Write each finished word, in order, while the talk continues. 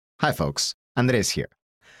Hi folks, Andres here.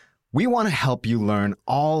 We want to help you learn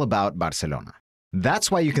all about Barcelona.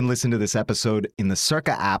 That's why you can listen to this episode in the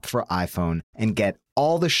Circa app for iPhone and get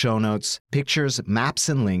all the show notes, pictures, maps,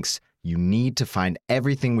 and links you need to find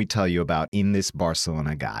everything we tell you about in this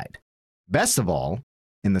Barcelona guide. Best of all,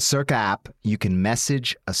 in the Circa app, you can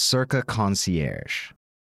message a Circa concierge.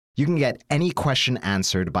 You can get any question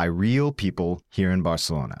answered by real people here in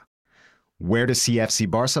Barcelona. Where to see FC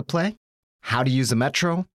Barça play? How to use the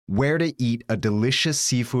metro? Where to eat a delicious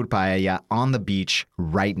seafood paella on the beach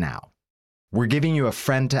right now. We're giving you a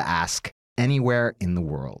friend to ask anywhere in the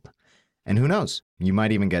world. And who knows, you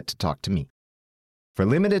might even get to talk to me. For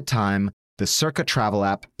limited time, the Circa travel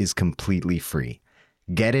app is completely free.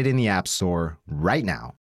 Get it in the App Store right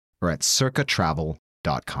now or at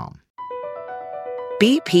circatravel.com.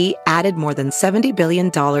 BP added more than $70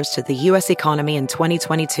 billion to the U.S. economy in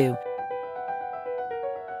 2022.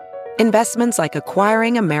 Investments like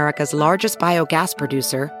acquiring America's largest biogas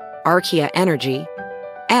producer, Archaea Energy,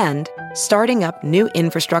 and starting up new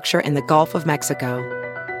infrastructure in the Gulf of Mexico.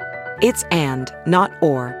 It's and, not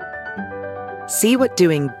or. See what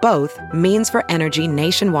doing both means for energy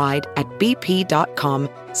nationwide at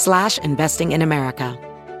bp.com/investing in America.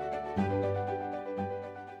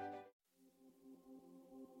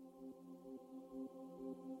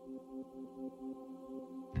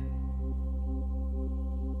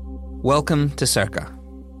 Welcome to Circa.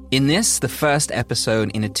 In this, the first episode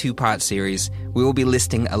in a two-part series, we will be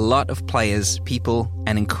listing a lot of players, people,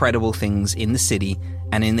 and incredible things in the city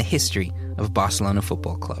and in the history of Barcelona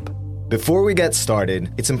Football Club. Before we get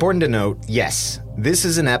started, it's important to note, yes, this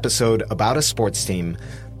is an episode about a sports team,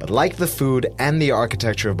 but like the food and the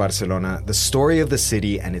architecture of Barcelona, the story of the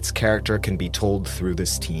city and its character can be told through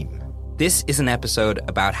this team. This is an episode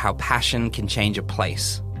about how passion can change a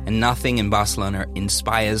place, and nothing in Barcelona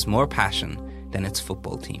inspires more passion than its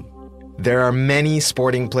football team. There are many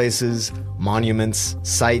sporting places, monuments,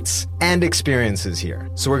 sites, and experiences here,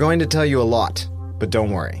 so we're going to tell you a lot, but don't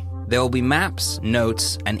worry. There will be maps,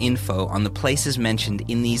 notes, and info on the places mentioned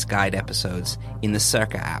in these guide episodes in the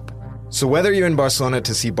Circa app. So whether you're in Barcelona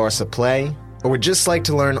to see Barca play, or would just like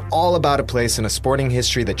to learn all about a place in a sporting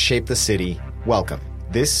history that shaped the city, welcome.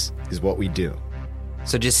 This is what we do.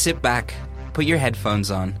 So just sit back, put your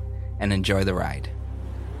headphones on, and enjoy the ride.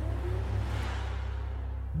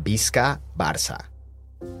 Visca Barça.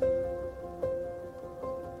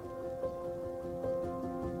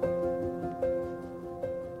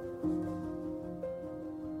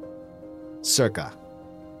 Circa.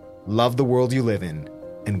 Love the world you live in,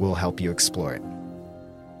 and we'll help you explore it.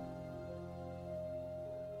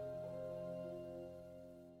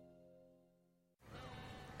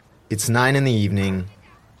 It's 9 p.m,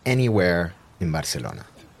 anywhere in Barcelona.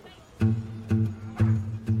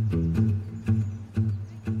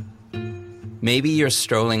 Maybe you're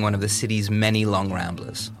strolling one of the city's many long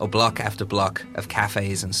ramblers, or block after block of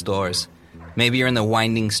cafes and stores. Maybe you're in the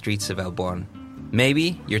winding streets of El Born.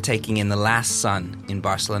 Maybe you're taking in the last sun in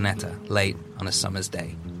Barceloneta late on a summer's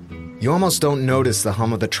day. You almost don't notice the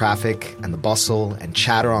hum of the traffic and the bustle and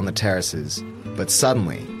chatter on the terraces, but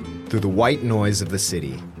suddenly, through the white noise of the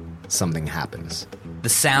city, something happens. The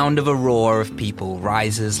sound of a roar of people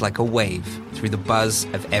rises like a wave through the buzz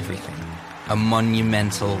of everything. A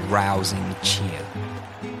monumental, rousing cheer.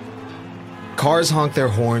 Cars honk their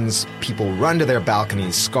horns, people run to their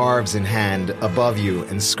balconies, scarves in hand, above you,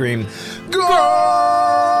 and scream, "Goal!"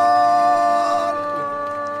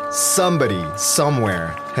 Somebody,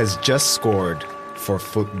 somewhere, has just scored for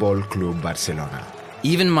Football Club Barcelona.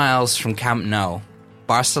 Even miles from Camp Nou,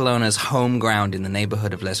 Barcelona's home ground in the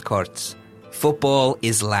neighborhood of Les Corts, football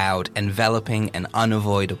is loud, enveloping, and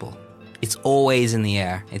unavoidable. It's always in the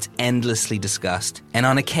air, it's endlessly discussed, and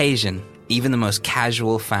on occasion, even the most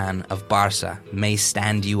casual fan of Barça may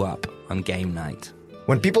stand you up on game night.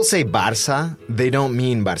 When people say Barça, they don't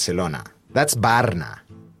mean Barcelona. That's Barna.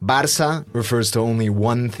 Barça refers to only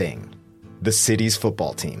one thing, the city's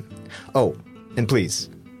football team. Oh, and please,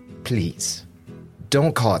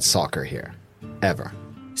 don't call it soccer here, ever.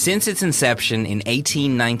 Since its inception in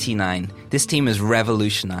 1899, this team has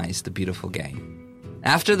revolutionized the beautiful game.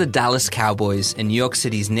 After the Dallas Cowboys and New York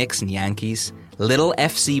City's Knicks and Yankees, Little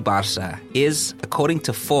FC Barça is, according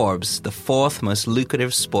to Forbes, the fourth most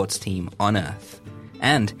lucrative sports team on earth.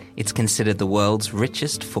 And it's considered the world's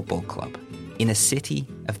richest football club in a city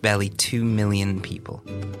of barely 2 million people.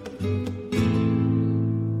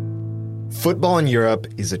 Football in Europe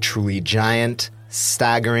is a truly giant,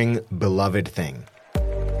 staggering, beloved thing.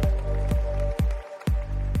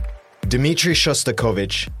 Dmitry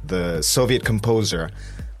Shostakovich, the Soviet composer,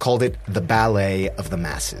 called it the ballet of the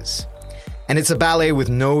masses. And it's a ballet with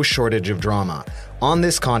no shortage of drama. On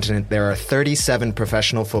this continent, there are 37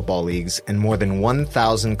 professional football leagues and more than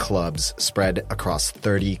 1,000 clubs spread across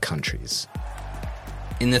 30 countries.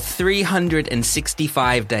 In the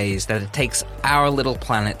 365 days that it takes our little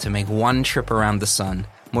planet to make one trip around the sun,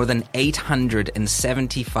 more than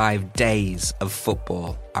 875 days of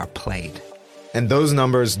football are played. And those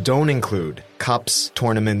numbers don't include cups,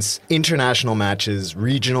 tournaments, international matches,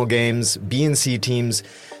 regional games, B&C teams,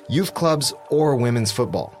 youth clubs, or women's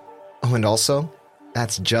football. Oh, and also,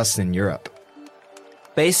 that's just in Europe.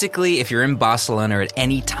 Basically, if you're in Barcelona at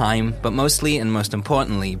any time, but mostly and most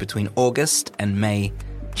importantly between August and May,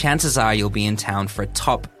 chances are you'll be in town for a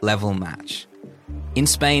top-level match. In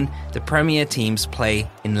Spain, the Premier teams play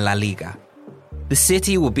in La Liga. The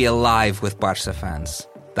city will be alive with Barça fans.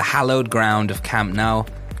 The hallowed ground of Camp Nou,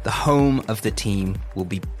 the home of the team, will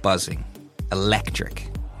be buzzing. Electric.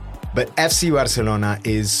 But FC Barcelona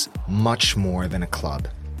is much more than a club.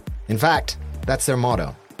 In fact, that's their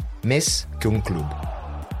motto, Més que un club.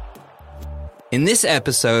 In this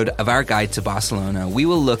episode of our guide to Barcelona, we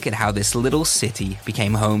will look at how this little city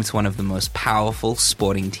became home to one of the most powerful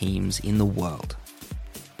sporting teams in the world.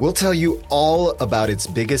 We'll tell you all about its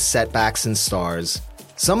biggest setbacks and stars,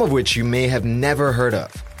 some of which you may have never heard of,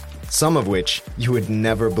 some of which you would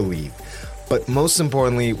never believe. But most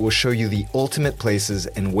importantly, we'll show you the ultimate places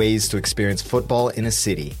and ways to experience football in a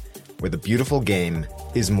city where the beautiful game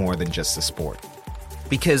is more than just a sport.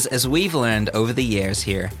 Because as we've learned over the years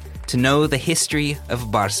here, to know the history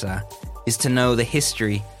of Barça is to know the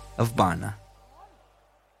history of Barna.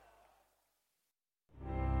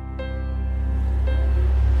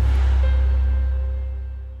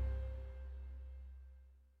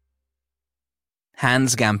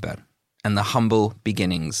 Hans Gamper and the humble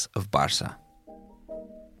beginnings of Barça.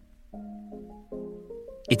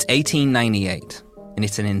 It's 1898, and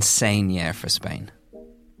it's an insane year for Spain.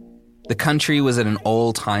 The country was at an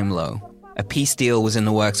all-time low. A peace deal was in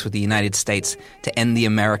the works with the United States to end the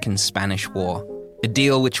American-Spanish War, a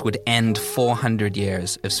deal which would end 400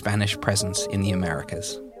 years of Spanish presence in the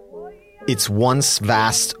Americas. Its once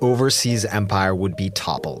vast overseas empire would be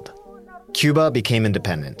toppled. Cuba became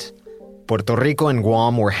independent. Puerto Rico and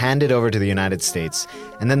Guam were handed over to the United States,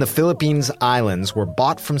 and then the Philippines Islands were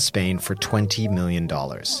bought from Spain for $20 million.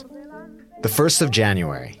 The 1st of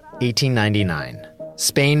January, 1899.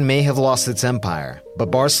 Spain may have lost its empire, but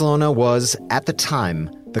Barcelona was, at the time,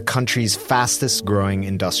 the country's fastest-growing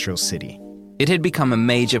industrial city. It had become a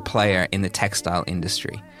major player in the textile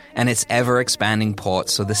industry, and its ever-expanding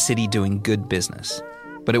ports saw the city doing good business.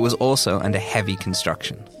 But it was also under heavy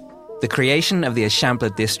construction. The creation of the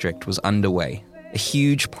Eixample district was underway, a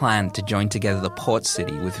huge plan to join together the port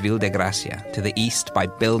city with Ville de Gracia to the east by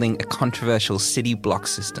building a controversial city block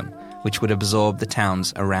system which would absorb the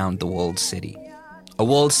towns around the walled city. A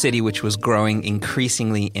walled city which was growing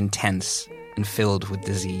increasingly intense and filled with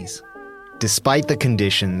disease. Despite the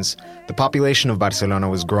conditions, the population of Barcelona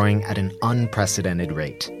was growing at an unprecedented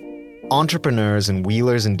rate. Entrepreneurs and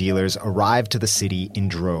wheelers and dealers arrived to the city in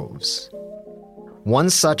droves.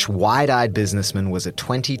 One such wide-eyed businessman was a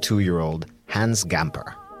 22-year-old Hans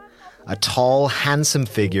Gamper. A tall, handsome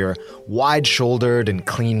figure, wide-shouldered and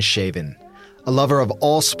clean-shaven. A lover of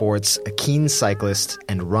all sports, a keen cyclist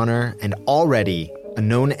and runner, and already a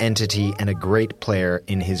known entity and a great player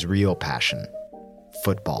in his real passion,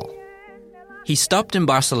 football. He stopped in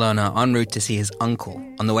Barcelona en route to see his uncle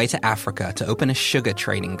on the way to Africa to open a sugar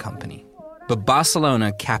trading company. But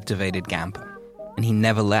Barcelona captivated Gamper, and he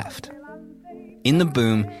never left. In the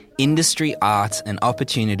boom, industry, art, and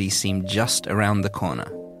opportunity seemed just around the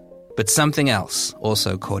corner. But something else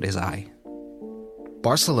also caught his eye.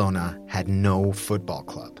 Barcelona had no football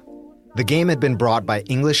club. The game had been brought by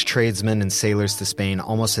English tradesmen and sailors to Spain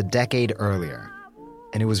almost a decade earlier,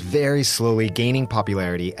 and it was very slowly gaining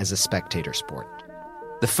popularity as a spectator sport.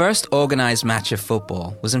 The first organized match of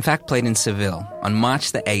football was in fact played in Seville on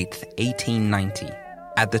March the 8th, 1890,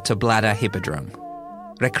 at the Tablada Hippodrome.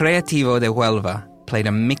 Recreativo de Huelva played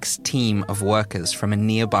a mixed team of workers from a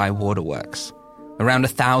nearby waterworks. Around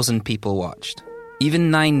 1,000 people watched.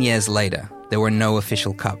 Even 9 years later, there were no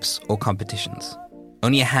official cups or competitions.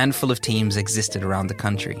 Only a handful of teams existed around the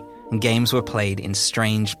country, and games were played in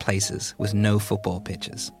strange places with no football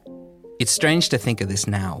pitches. It's strange to think of this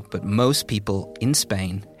now, but most people in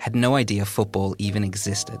Spain had no idea football even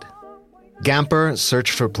existed. Gamper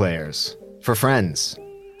searched for players, for friends.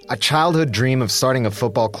 A childhood dream of starting a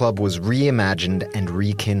football club was reimagined and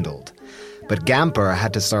rekindled. But Gamper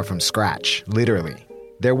had to start from scratch, literally.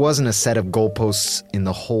 There wasn't a set of goalposts in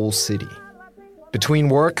the whole city. Between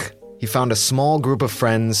work, he found a small group of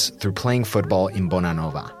friends through playing football in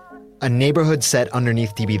Bonanova. a neighborhood set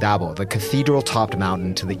underneath Tibidabo, the cathedral-topped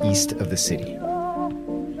mountain to the east of the city.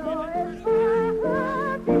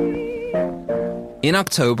 In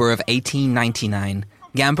October of 1899,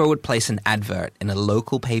 Gamper would place an advert in a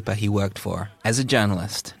local paper he worked for as a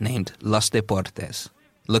journalist named Los Deportes,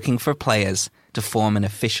 looking for players to form an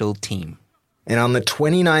official team. And on the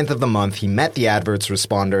 29th of the month, he met the advert's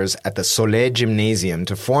responders at the Soleil Gymnasium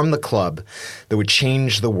to form the club that would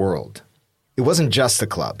change the world. It wasn't just a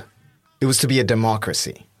club. It was to be a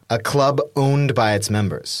democracy, a club owned by its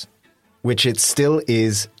members, which it still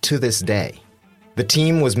is to this day. The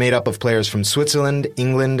team was made up of players from Switzerland,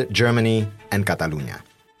 England, Germany, and Catalonia.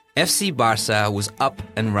 FC Barça was up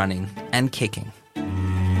and running and kicking.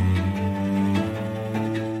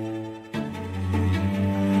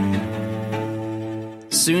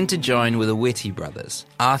 Soon to join were the Whitty brothers,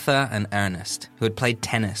 Arthur and Ernest, who had played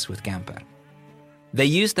tennis with Gamper. They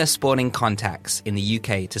used their sporting contacts in the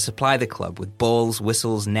UK to supply the club with balls,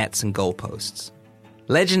 whistles, nets and goalposts.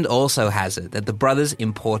 Legend also has it that the brothers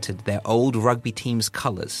imported their old rugby team's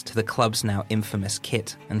colours to the club's now infamous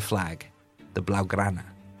kit and flag, the Blaugrana.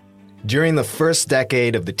 During the first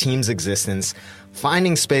decade of the team's existence,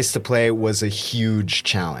 finding space to play was a huge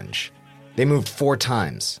challenge. They moved 4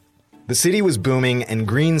 times. The city was booming and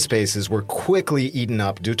green spaces were quickly eaten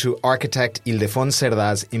up due to architect Ildefons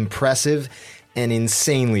Cerda's impressive and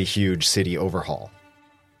insanely huge city overhaul.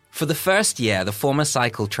 For the first year, the former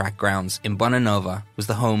cycle track grounds in Bonanova was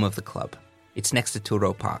the home of the club. It's next to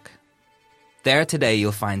Turo Park. There today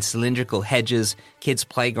you'll find cylindrical hedges, kids'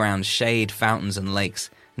 playgrounds, shade, fountains and lakes,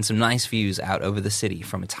 and some nice views out over the city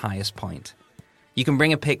from its highest point. You can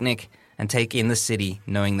bring a picnic and take in the city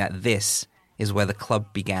knowing that this is where the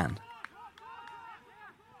club began.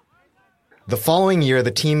 The following year,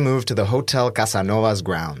 the team moved to the Hotel Casanova's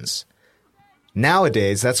grounds.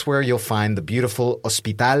 Nowadays, that's where you'll find the beautiful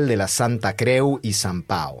Hospital de la Santa Creu y Sant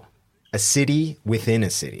Pau, a city within a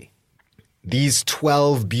city. These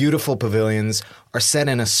 12 beautiful pavilions are set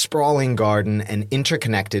in a sprawling garden and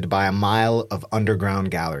interconnected by a mile of underground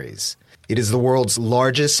galleries. It is the world's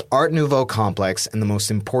largest Art Nouveau complex and the most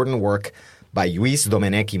important work by Lluís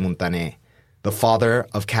Domènech i Muntaner, the father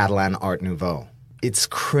of Catalan Art Nouveau. It's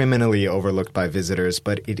criminally overlooked by visitors,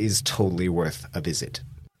 but it is totally worth a visit.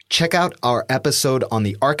 Check out our episode on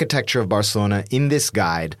the architecture of Barcelona in this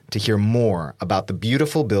guide to hear more about the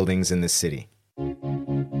beautiful buildings in this city.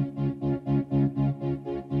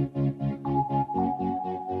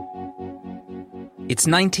 It's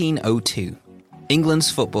 1902.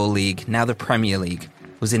 England's Football League, now the Premier League,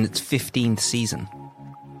 was in its 15th season.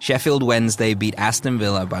 Sheffield Wednesday beat Aston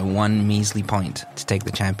Villa by 1 measly point to take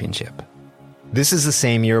the championship. This is the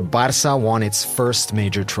same year Barça won its first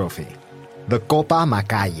major trophy, the Copa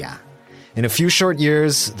Macaya. In a few short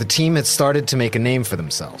years, the team had started to make a name for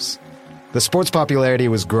themselves. The sport's popularity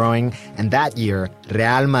was growing, and that year,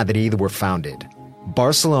 Real Madrid were founded,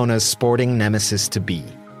 Barcelona's sporting nemesis to be.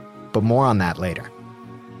 But more on that later.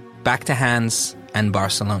 Back to Hans and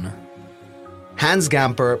Barcelona. Hans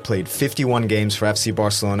Gamper played 51 games for FC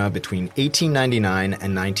Barcelona between 1899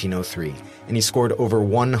 and 1903, and he scored over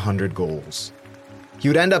 100 goals. He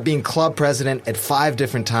would end up being club president at 5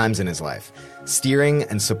 different times in his life, steering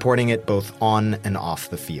and supporting it both on and off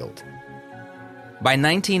the field. By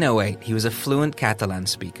 1908, he was a fluent Catalan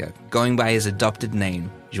speaker, going by his adopted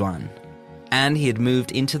name, Joan. And he had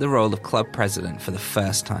moved into the role of club president for the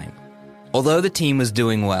first time. Although the team was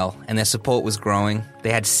doing well and their support was growing,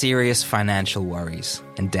 they had serious financial worries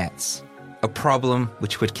and debts, a problem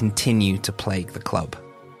which would continue to plague the club.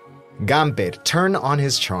 Gamper turned on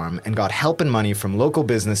his charm and got help and money from local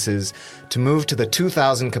businesses to move to the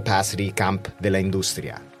 2,000-capacity Camp de la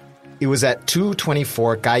Industria. It was at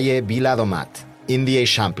 224 Calle Viladomat in the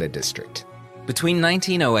Eixample district. Between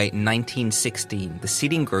 1908 and 1916, the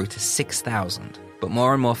seating grew to 6,000, but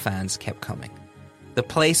more and more fans kept coming. The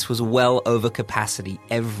place was well over capacity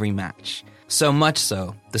every match. So much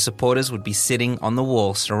so, the supporters would be sitting on the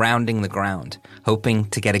wall surrounding the ground, hoping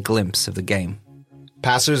to get a glimpse of the game.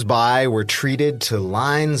 Passers-by were treated to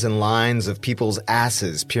lines and lines of people's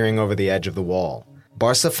asses peering over the edge of the wall.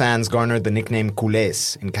 Barça fans garnered the nickname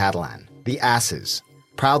culés in Catalan, the asses.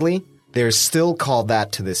 Proudly, they are still called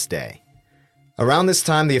that to this day. Around this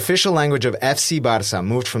time, the official language of FC Barça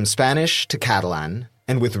moved from Spanish to Catalan,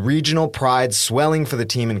 and with regional pride swelling for the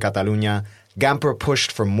team in Catalunya, Gamper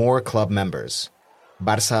pushed for more club members.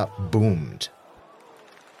 Barça boomed.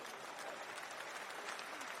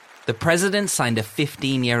 The president signed a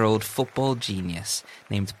 15-year-old football genius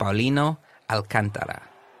named Paulino Alcántara.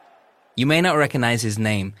 You may not recognize his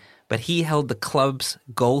name, but he held the club's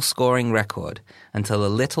goal-scoring record until a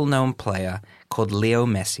little-known player called Leo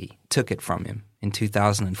Messi took it from him in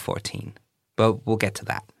 2014. But we'll get to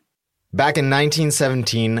that. Back in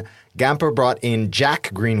 1917, Gamper brought in Jack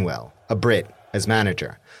Greenwell, a Brit, as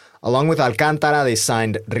manager. Along with Alcántara, they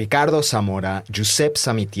signed Ricardo Zamora, Josep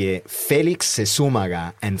Samitier, Félix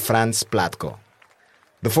Sesúmaga, and Franz Platko.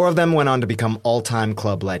 The four of them went on to become all-time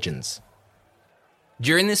club legends.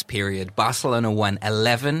 During this period, Barcelona won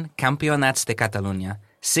 11 Campeonats de Catalunya,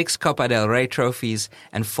 6 Copa del Rey trophies,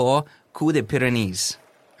 and 4 Coupe de Pyrénées.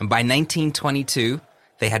 And by 1922,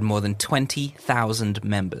 they had more than 20,000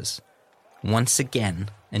 members. Once again,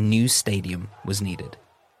 a new stadium was needed.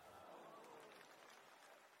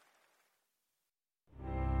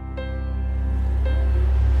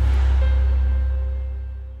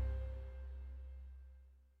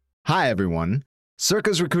 Hi, everyone.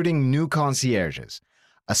 Circa's recruiting new concierges.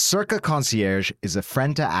 A Circa concierge is a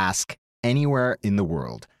friend to ask anywhere in the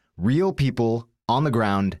world. Real people, on the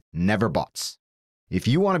ground, never bots. If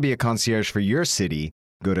you want to be a concierge for your city,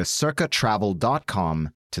 go to circatravel.com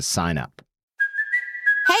to sign up.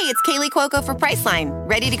 Hey, it's Kaylee Cuoco for Priceline.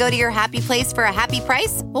 Ready to go to your happy place for a happy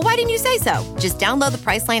price? Well, why didn't you say so? Just download the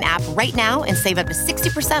Priceline app right now and save up to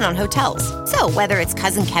 60% on hotels. So whether it's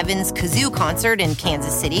Cousin Kevin's Kazoo Concert in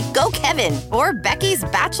Kansas City, go Kevin, or Becky's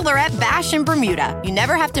Bachelorette Bash in Bermuda, you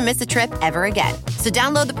never have to miss a trip ever again. So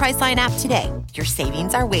download the Priceline app today. Your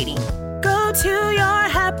savings are waiting. Go to your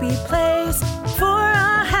happy place for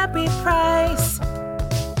a happy price.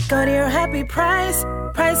 Go to your happy price,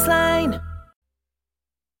 Priceline.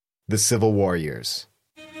 The Civil War years.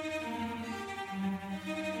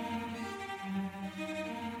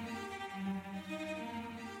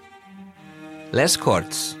 Les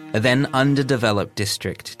Corts, a then underdeveloped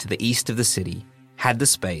district to the east of the city, had the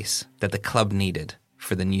space that the club needed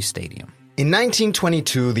for the new stadium. In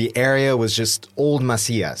 1922, the area was just old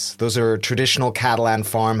macias. Those are traditional Catalan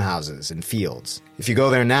farmhouses and fields. If you go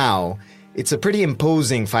there now, it's a pretty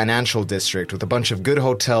imposing financial district with a bunch of good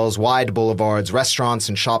hotels, wide boulevards, restaurants,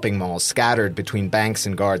 and shopping malls scattered between banks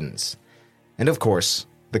and gardens. And of course,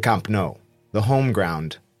 the Camp Nou, the home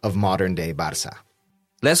ground of modern-day Barça.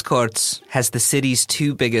 Les Corts has the city's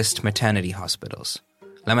 2 biggest maternity hospitals,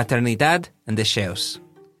 La Maternidad and Descheus,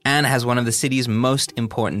 and has one of the city's most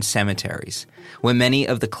important cemeteries, where many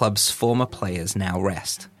of the club's former players now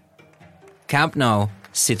rest. Camp Nou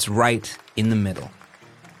sits right in the middle.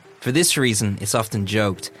 For this reason, it's often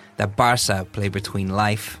joked that Barça play between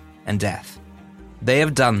life and death. They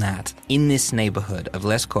have done that in this neighborhood of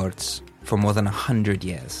Les Corts for more than 100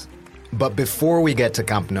 years. But before we get to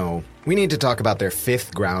Camp Nou, we need to talk about their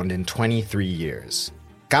 5th ground in 23 years.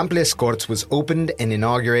 Camp Les Corts was opened and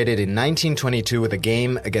inaugurated in 1922 with a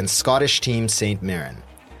game against Scottish team St. Mirren.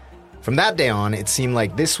 From that day on, it seemed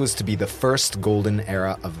like this was to be the first golden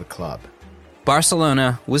era of the club.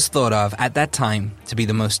 Barcelona was thought of at that time to be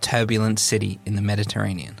the most turbulent city in the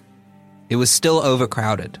Mediterranean. It was still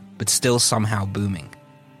overcrowded, but still somehow booming.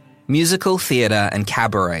 Musical theatre and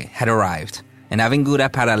cabaret had arrived, and Avinguda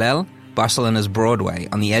Paral·lel, Barcelona's Broadway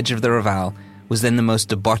on the edge of the Raval, was then the most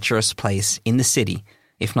debaucherous place in the city,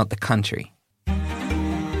 if not the country.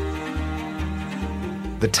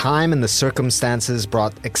 The time and the circumstances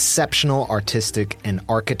brought exceptional artistic and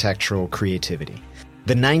architectural creativity.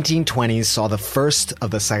 The 1920s saw the first of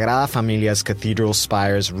the Sagrada Familia's cathedral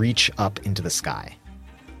spires reach up into the sky.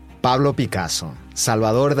 Pablo Picasso,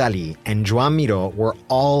 Salvador Dalí, and Joan Miró were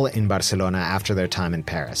all in Barcelona after their time in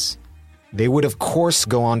Paris. They would, of course,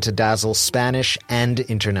 go on to dazzle Spanish and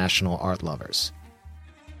international art lovers.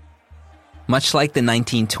 Much like the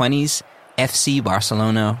 1920s, FC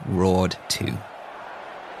Barcelona roared too.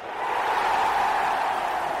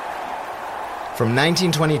 From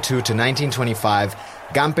 1922 to 1925,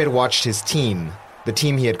 Gamper watched his team, the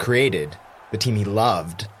team he had created, the team he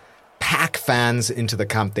loved, pack fans into the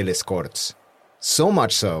Camp de les Corts. So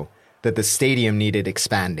much so that the stadium needed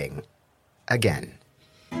expanding. Again.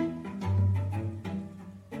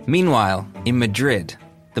 Meanwhile, in Madrid,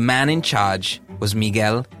 the man in charge was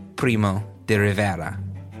Miguel Primo de Rivera,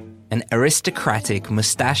 an aristocratic,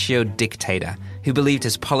 mustachioed dictator who believed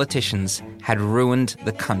his politicians had ruined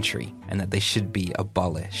the country and that they should be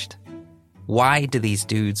abolished. Why do these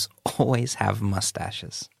dudes always have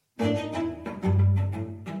mustaches?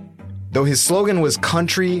 Though his slogan was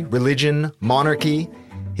country, religion, monarchy,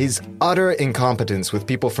 his utter incompetence with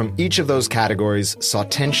people from each of those categories saw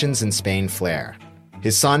tensions in Spain flare.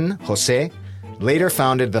 His son, José, later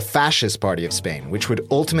founded the Fascist Party of Spain, which would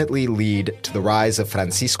ultimately lead to the rise of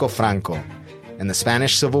Francisco Franco and the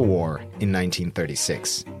Spanish Civil War in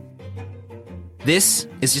 1936. This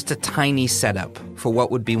is just a tiny setup for what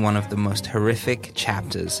would be one of the most horrific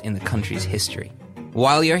chapters in the country's history.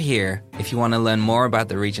 While you're here, if you want to learn more about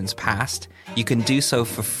the region's past, you can do so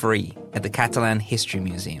for free at the Catalan History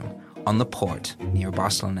Museum on the port near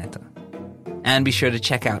Barceloneta. And be sure to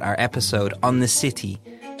check out our episode on the city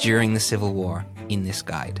during the Civil War in this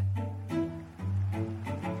guide.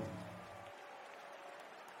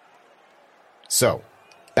 So,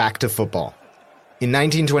 back to football. In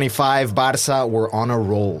 1925, Barça were on a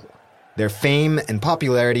roll. Their fame and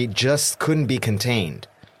popularity just couldn't be contained.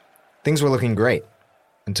 Things were looking great,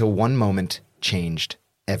 until one moment changed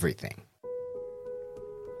everything.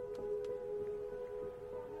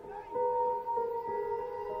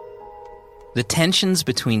 The tensions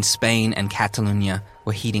between Spain and Catalonia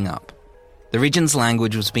were heating up. The region's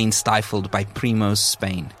language was being stifled by Primo's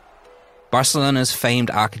Spain. Barcelona's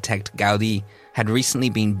famed architect Gaudí had recently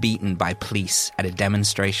been beaten by police at a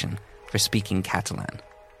demonstration for speaking Catalan.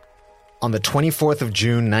 On the 24th of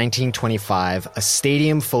June 1925, a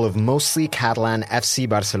stadium full of mostly Catalan FC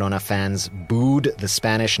Barcelona fans booed the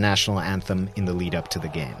Spanish national anthem in the lead-up to the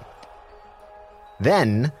game.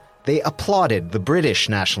 Then, they applauded the British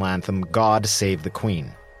national anthem, God Save the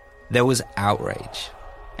Queen. There was outrage,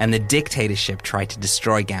 and the dictatorship tried to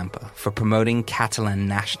destroy Gamper for promoting Catalan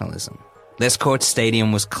nationalism. Les Corts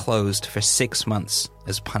Stadium was closed for 6 months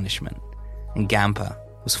as punishment, and Gamper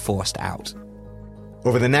was forced out.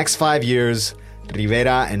 Over the next 5 years,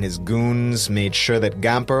 Rivera and his goons made sure that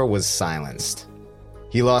Gamper was silenced.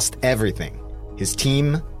 He lost everything: his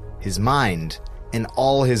team, his mind, and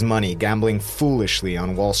all his money gambling foolishly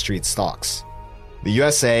on Wall Street stocks. The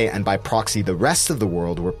USA, and by proxy the rest of the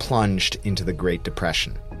world, were plunged into the Great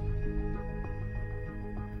Depression.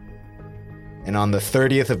 And on the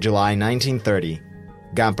 30th of July 1930,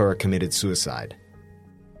 Gamper committed suicide.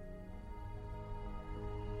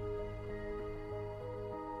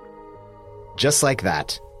 Just like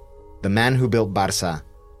that, the man who built Barça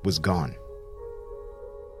was gone.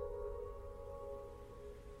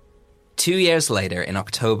 2 years later, in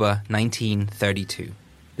October 1932,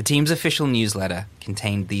 the team's official newsletter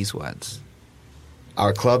contained these words: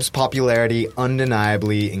 Our club's popularity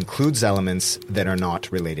undeniably includes elements that are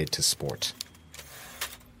not related to sport.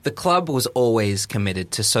 The club was always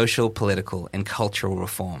committed to social, political, and cultural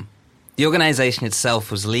reform. The organization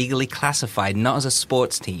itself was legally classified not as a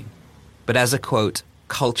sports team, but as a, quote,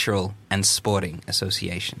 cultural and sporting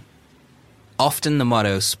association. Often the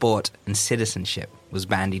motto sport and citizenship was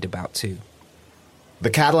bandied about too. The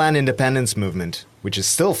Catalan independence movement, which is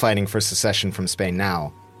still fighting for secession from Spain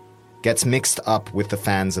now, gets mixed up with the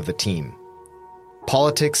fans of the team.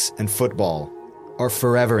 Politics and football are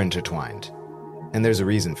forever intertwined, and there's a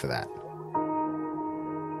reason for that.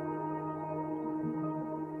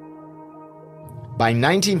 By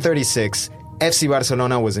 1936, FC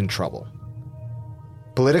Barcelona was in trouble.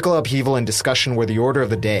 Political upheaval and discussion were the order of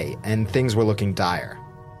the day, and things were looking dire.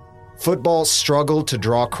 Football struggled to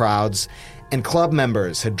draw crowds, and club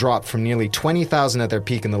members had dropped from nearly 20,000 at their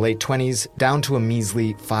peak in the late 20s down to a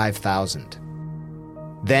measly 5,000.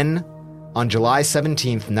 Then, on July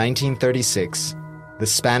 17, 1936, the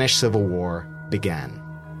Spanish Civil War began.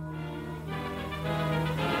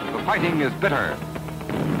 The fighting is bitter.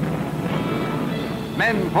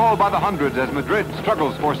 Men fall by the hundreds as Madrid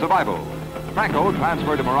struggles for survival. Franco,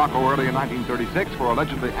 transferred to Morocco early in 1936 for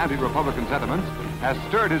allegedly anti-republican sentiments, has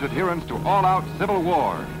stirred his adherents to all-out civil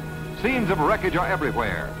war. Scenes of wreckage are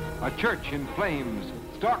everywhere. A church in flames,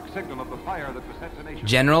 stark signal of the fire that besets a nation.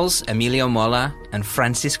 Generals Emilio Mola and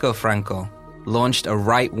Francisco Franco launched a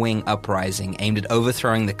right-wing uprising aimed at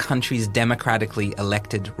overthrowing the country's democratically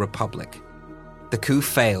elected republic. The coup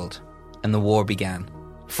failed, and the war began.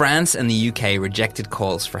 France and the UK rejected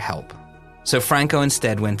calls for help. So Franco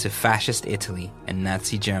instead went to fascist Italy and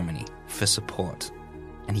Nazi Germany for support.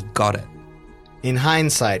 And he got it. In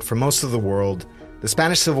hindsight, for most of the world, the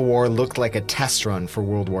Spanish Civil War looked like a test run for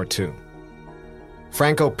World War II.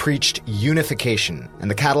 Franco preached unification, and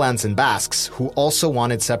the Catalans and Basques, who also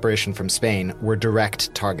wanted separation from Spain, were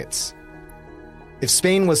direct targets. If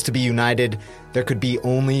Spain was to be united, there could be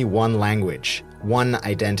only one language, one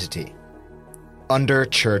identity: under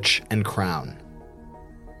church and crown.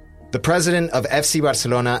 The president of FC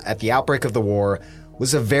Barcelona at the outbreak of the war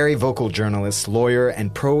was a very vocal journalist, lawyer,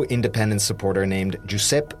 and pro-independence supporter named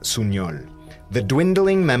Josep Sunyol. The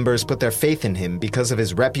dwindling members put their faith in him because of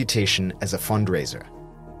his reputation as a fundraiser.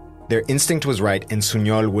 Their instinct was right, and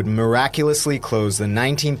Sunyol would miraculously close the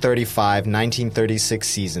 1935-1936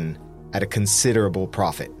 season at a considerable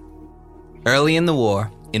profit. Early in the war,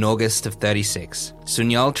 in August of 36,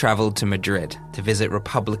 Sunyol traveled to Madrid to visit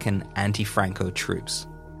Republican anti-Franco troops.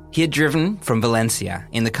 He had driven from Valencia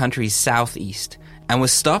in the country's southeast and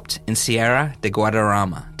was stopped in Sierra de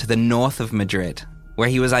Guadarrama to the north of Madrid, where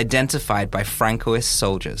he was identified by Francoist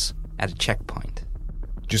soldiers at a checkpoint.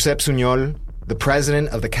 Josep Sunyol, the president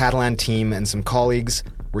of the Catalan team, and some colleagues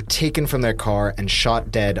were taken from their car and shot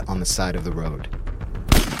dead on the side of the road.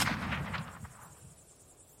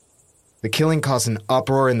 The killing caused an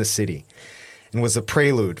uproar in the city and was a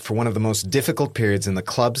prelude for one of the most difficult periods in the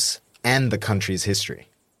club's and the country's history.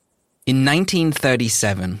 In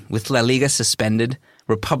 1937, with La Liga suspended,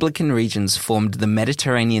 Republican regions formed the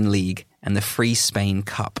Mediterranean League and the Free Spain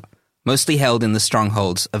Cup, mostly held in the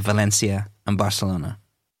strongholds of Valencia and Barcelona.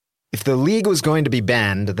 If the league was going to be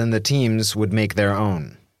banned, then the teams would make their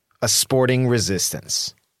own. A sporting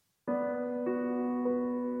resistance.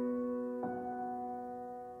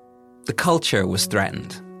 The culture was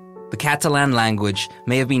threatened. The Catalan language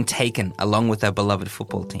may have been taken along with their beloved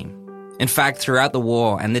football team. In fact, throughout the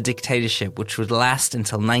war and the dictatorship, which would last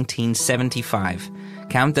until 1975,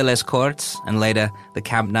 Camp de les Corts and later the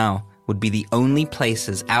Camp Nou would be the only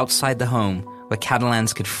places outside the home where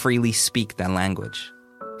Catalans could freely speak their language.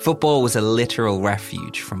 Football was a literal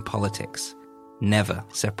refuge from politics, never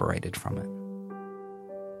separated from it.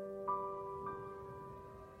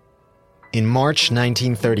 In March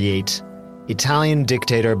 1938, Italian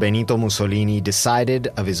dictator Benito Mussolini decided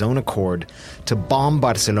of his own accord to bomb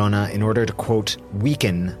Barcelona in order to, quote,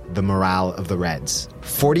 weaken the morale of the Reds.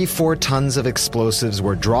 44 tons of explosives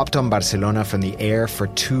were dropped on Barcelona from the air for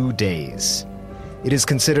 2 days. It is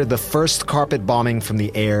considered the first carpet bombing from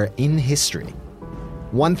the air in history.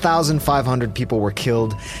 1,500 people were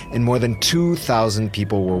killed and more than 2,000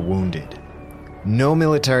 people were wounded. No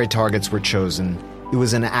military targets were chosen. It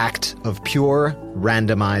was an act of pure,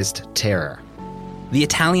 randomized terror. The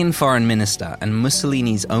Italian foreign minister and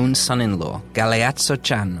Mussolini's own son-in-law, Galeazzo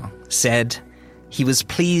Ciano, said he was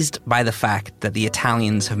pleased by the fact that the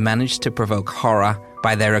Italians have managed to provoke horror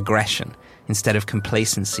by their aggression instead of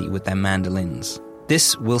complacency with their mandolins.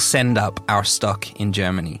 This will send up our stock in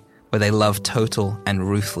Germany, where they love total and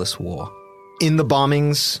ruthless war. In the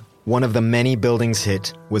bombings, one of the many buildings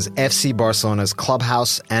hit was FC Barcelona's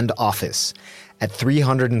clubhouse and office at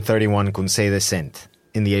 331 Consell de Cent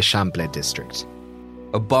in the Eixample district.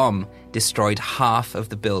 A bomb destroyed half of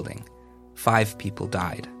the building. 5 people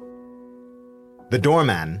died. The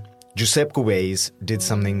doorman, Josep Cubells, did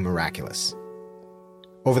something miraculous.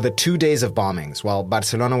 Over the 2 days of bombings, while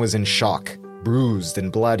Barcelona was in shock, bruised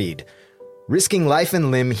and bloodied, risking life and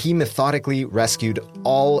limb, he methodically rescued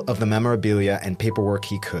all of the memorabilia and paperwork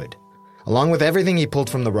he could. Along with everything he pulled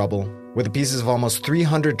from the rubble were the pieces of almost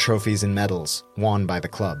 300 trophies and medals won by the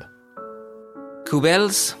club.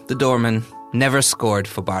 Cubells, the doorman, never scored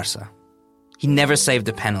for Barca. He never saved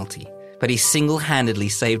a penalty, but he single-handedly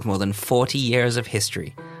saved more than 40 years of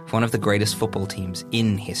history for one of the greatest football teams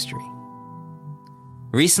in history.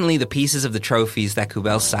 Recently, the pieces of the trophies that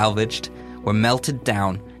Cubells salvaged were melted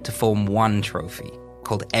down to form one trophy,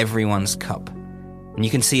 called Everyone's Cup. And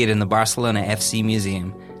you can see it in the Barcelona FC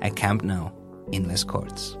Museum at Camp Nou in Les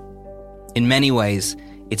Corts. In many ways,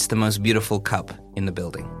 it's the most beautiful cup in the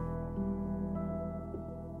building.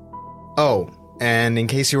 Oh, and in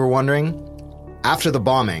case you were wondering, after the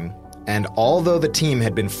bombing, and although the team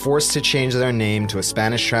had been forced to change their name to a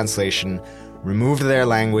Spanish translation, removed their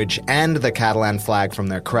language and the Catalan flag from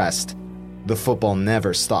their crest, the football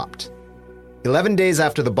never stopped. 11 days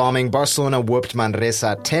after the bombing, Barcelona whooped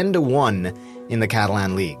Manresa 10-1 in the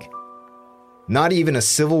Catalan League. Not even a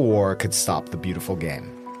civil war could stop the beautiful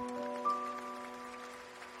game.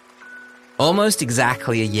 Almost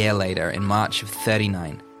exactly a year later, in March of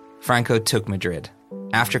 '39, Franco took Madrid,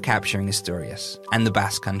 after capturing Asturias and the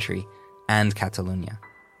Basque Country and Catalonia.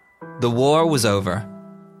 The war was over,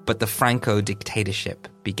 but the Franco dictatorship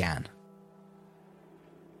began.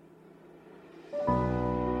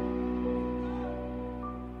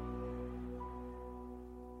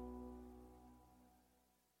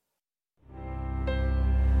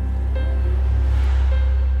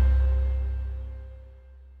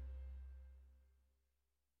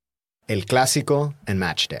 El Clásico and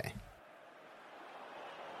Match Day.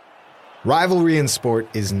 Rivalry in sport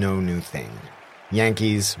is no new thing.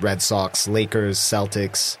 Yankees, Red Sox, Lakers,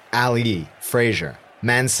 Celtics, Ali, Frazier,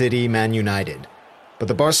 Man City, Man United. But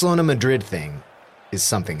the Barcelona-Madrid thing is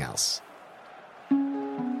something else.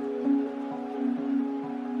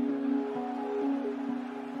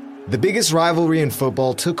 The biggest rivalry in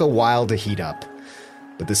football took a while to heat up,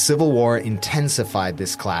 but the Civil War intensified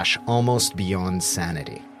this clash almost beyond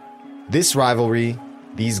sanity. This rivalry,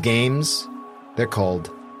 these games, they're called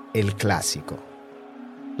El Clásico.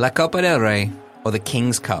 La Copa del Rey, or the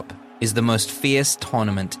King's Cup, is the most fierce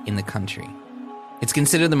tournament in the country. It's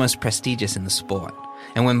considered the most prestigious in the sport,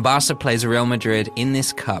 and when Barca plays Real Madrid in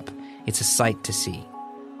this cup, it's a sight to see.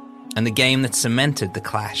 And the game that cemented the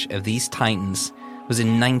clash of these titans was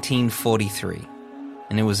in 1943,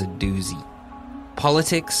 and it was a doozy.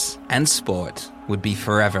 Politics and sport would be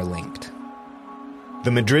forever linked.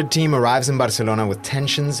 The Madrid team arrives in Barcelona with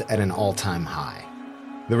tensions at an all-time high.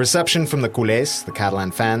 The reception from the culés, the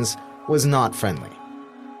Catalan fans, was not friendly.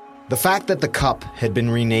 The fact that the cup had been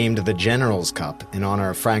renamed the General's Cup in honor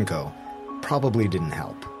of Franco probably didn't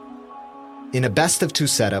help. In a best-of-two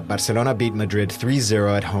setup, Barcelona beat Madrid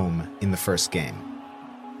 3-0 at home in the first game.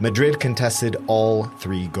 Madrid contested all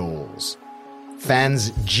 3 goals.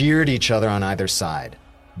 Fans jeered each other on either side.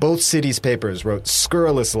 Both cities' papers wrote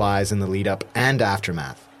scurrilous lies in the lead-up and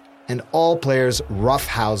aftermath, and all players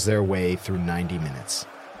roughhoused their way through 90 minutes.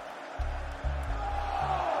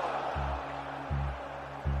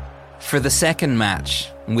 For the second match,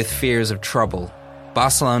 with fears of trouble,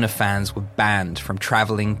 Barcelona fans were banned from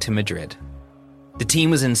travelling to Madrid. The team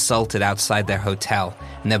was insulted outside their hotel,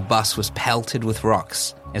 and their bus was pelted with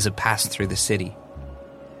rocks as it passed through the city.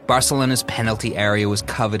 Barcelona's penalty area was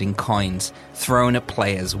covered in coins thrown at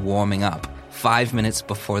players warming up 5 minutes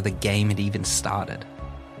before the game had even started.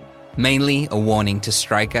 Mainly a warning to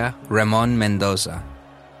striker Ramon Mendoza.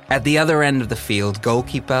 At the other end of the field,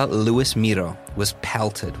 goalkeeper Luis Miro was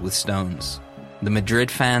pelted with stones. The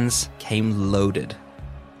Madrid fans came loaded.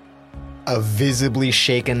 A visibly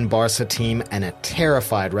shaken Barca team and a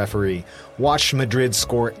terrified referee watched Madrid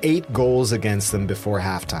score 8 goals against them before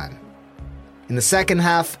halftime. In the second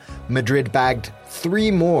half, Madrid bagged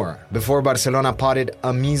 3 more before Barcelona potted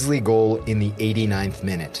a measly goal in the 89th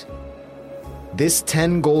minute. This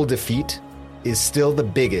 10-goal defeat is still the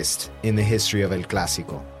biggest in the history of El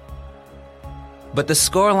Clásico. But the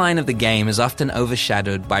scoreline of the game is often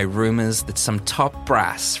overshadowed by rumours that some top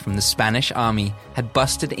brass from the Spanish army had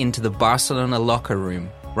busted into the Barcelona locker room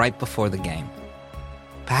right before the game.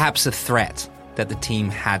 Perhaps a threat that the team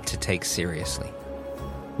had to take seriously.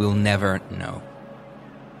 We'll never know.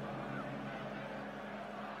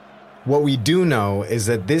 What we do know is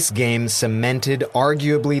that this game cemented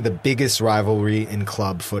arguably the biggest rivalry in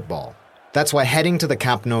club football. That's why heading to the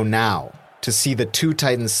Camp Nou now to see the 2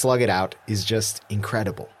 Titans slug it out is just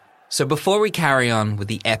incredible. So before we carry on with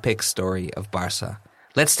the epic story of Barca,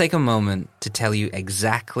 let's take a moment to tell you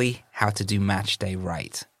exactly how to do match day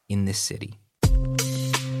right in this city.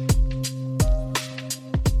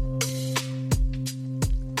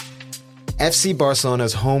 FC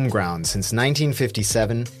Barcelona's home ground since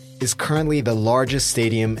 1957 is currently the largest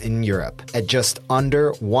stadium in Europe at just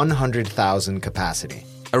under 100,000 capacity.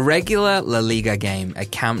 A regular La Liga game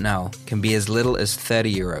at Camp Nou can be as little as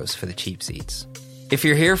 €30 for the cheap seats. If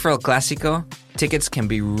you're here for El Clásico, tickets can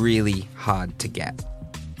be really hard to get.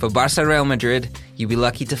 For Barça Real Madrid, you'll be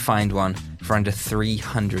lucky to find one for under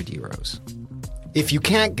 €300. If you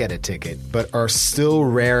can't get a ticket but are still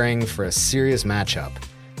raring for a serious matchup,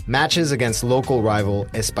 matches against local rival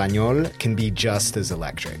Espanyol can be just as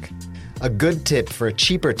electric. A good tip for a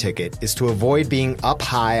cheaper ticket is to avoid being up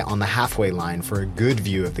high on the halfway line for a good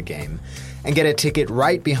view of the game and get a ticket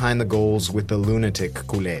right behind the goals with the lunatic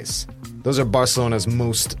culés. Those are Barcelona's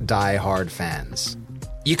most die-hard fans.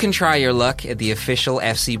 You can try your luck at the official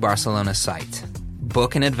FC Barcelona site.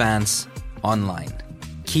 Book in advance, online.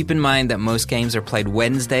 Keep in mind that most games are played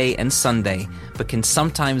Wednesday and Sunday, but can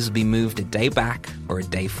sometimes be moved a day back or a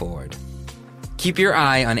day forward. Keep your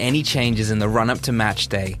eye on any changes in the run-up to match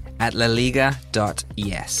day at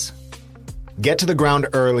laliga.es. Get to the ground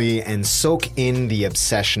early and soak in the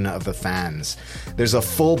obsession of the fans. There's a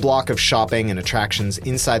full block of shopping and attractions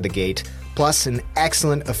inside the gate, plus an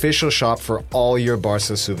excellent official shop for all your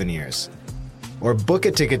Barca souvenirs. Or book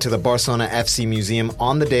a ticket to the Barcelona FC Museum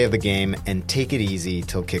on the day of the game and take it easy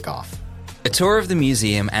till kickoff. A tour of the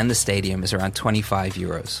museum and the stadium is around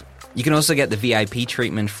 €25. You can also get the VIP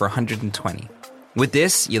treatment for $120. With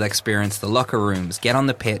this, you'll experience the locker rooms, get on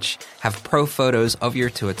the pitch, have pro photos of your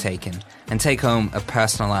tour taken, and take home a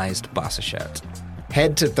personalized Barca shirt.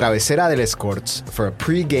 Head to Travesera de les Corts for a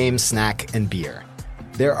pre-game snack and beer.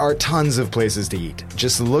 There are tons of places to eat.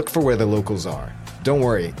 Just look for where the locals are. Don't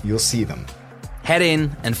worry, you'll see them. Head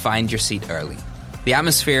in and find your seat early. The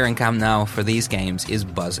atmosphere in Camp Nou for these games is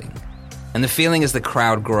buzzing, and the feeling as the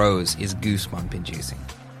crowd grows is goosebump-inducing.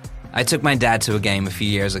 I took my dad to a game a few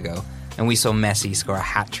years ago, and we saw Messi score a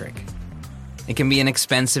hat-trick. It can be an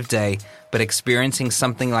expensive day, but experiencing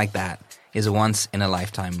something like that is a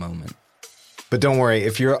once-in-a-lifetime moment. But don't worry,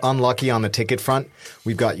 if you're unlucky on the ticket front,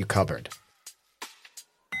 we've got you covered.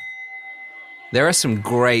 There are some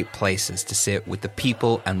great places to sit with the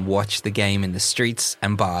people and watch the game in the streets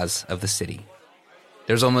and bars of the city.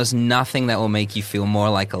 There's almost nothing that will make you feel more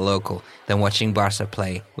like a local than watching Barca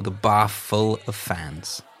play with a bar full of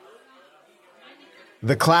fans.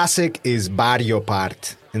 The classic is Barrio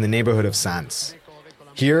Part in the neighborhood of Sants.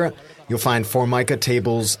 Here, you'll find Formica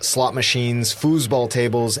tables, slot machines, foosball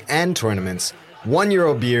tables, and tournaments,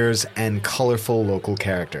 €1 beers, and colorful local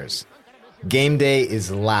characters. Game day is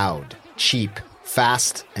loud, cheap,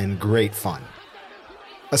 fast, and great fun.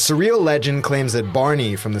 A surreal legend claims that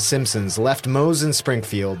Barney from The Simpsons left Moe's in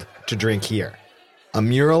Springfield to drink here. A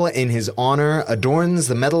mural in his honor adorns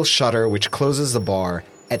the metal shutter which closes the bar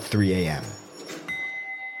at 3 a.m.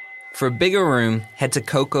 For a bigger room, head to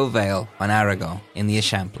Coco Vale on Arago in the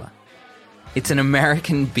Eixample. It's an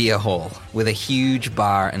American beer hall with a huge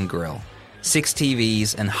bar and grill, 6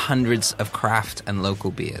 TVs, and hundreds of craft and local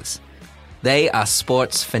beers. They are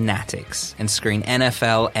sports fanatics and screen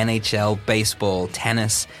NFL, NHL, baseball,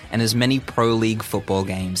 tennis, and as many Pro League football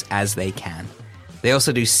games as they can. They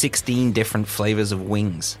also do 16 different flavors of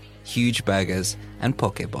wings, huge burgers, and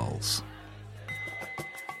poke bowls.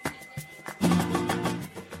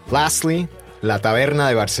 Lastly, La Taberna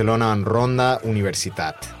de Barcelona on Ronda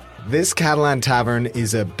Universitat. This Catalan tavern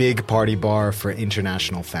is a big party bar for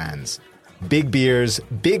international fans. Big beers,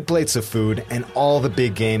 big plates of food, and all the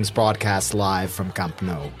big games broadcast live from Camp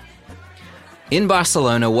Nou. In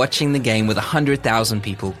Barcelona, watching the game with 100,000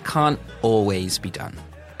 people can't always be done.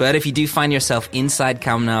 But if you do find yourself inside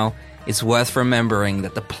Camp Nou, it's worth remembering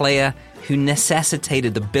that the player who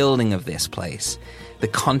necessitated the building of this place, the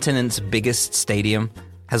continent's biggest stadium,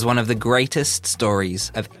 has one of the greatest stories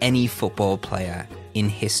of any football player in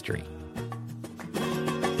history.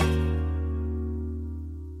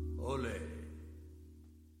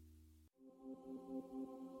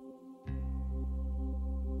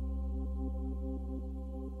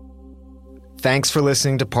 Thanks for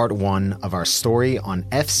listening to part 1 of our story on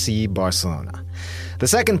FC Barcelona. The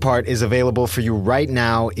second part is available for you right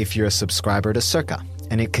now if you're a subscriber to Circa,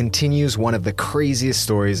 and it continues one of the craziest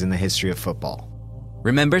stories in the history of football.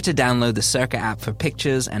 Remember to download the Circa app for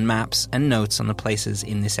pictures and maps and notes on the places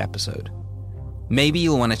in this episode. Maybe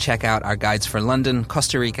you'll want to check out our guides for London,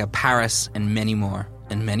 Costa Rica, Paris, and many more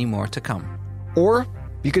to come. Or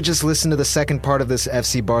you could just listen to the second part of this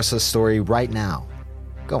FC Barca story right now.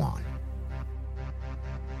 Go on.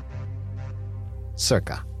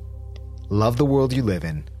 Circa. Love the world you live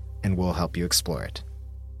in, and we'll help you explore it.